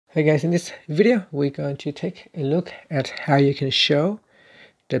Hey guys, in this video we're going to take a look at how you can show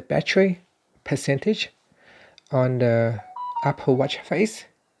the battery percentage on the Apple Watch face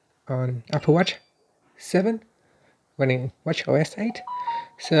on Apple Watch 7 running watchOS 8.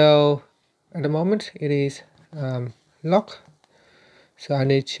 So at the moment it is locked, so I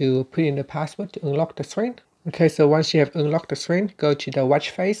need to put in the password to unlock the screen. Okay, so once you have unlocked the screen, go to the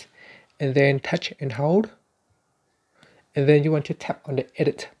watch face and then touch and hold, and then you want to tap on the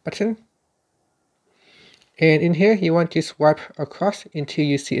edit button. And in here, you want to swipe across until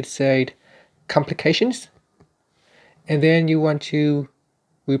you see it said complications. And then you want to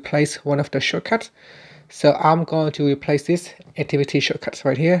replace one of the shortcuts. So I'm going to replace this activity shortcuts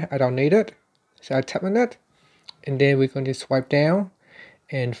right here. I don't need it. So I tap on that. And then we're going to swipe down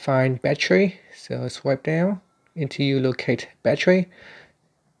and find battery. So swipe down until you locate battery.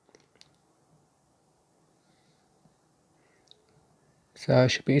 So it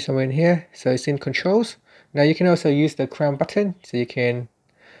should be somewhere in here. So it's in controls. Now you can also use the crown button. So you can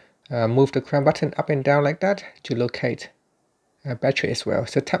move the crown button up and down like that to locate battery as well.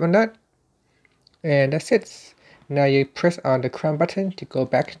 So tap on that, and that's it. Now you press on the crown button to go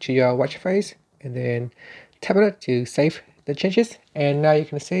back to your watch face, and then tap on it to save the changes. And now you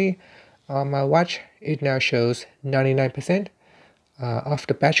can see on my watch, it now shows 99% of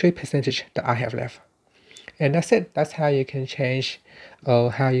the battery percentage that I have left. And that's it. That's how you can change,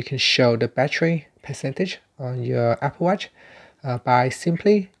 or how you can show the battery percentage on your Apple Watch by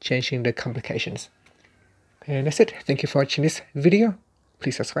simply changing the complications. And that's it. Thank you for watching this video.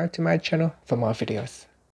 Please subscribe to my channel for more videos.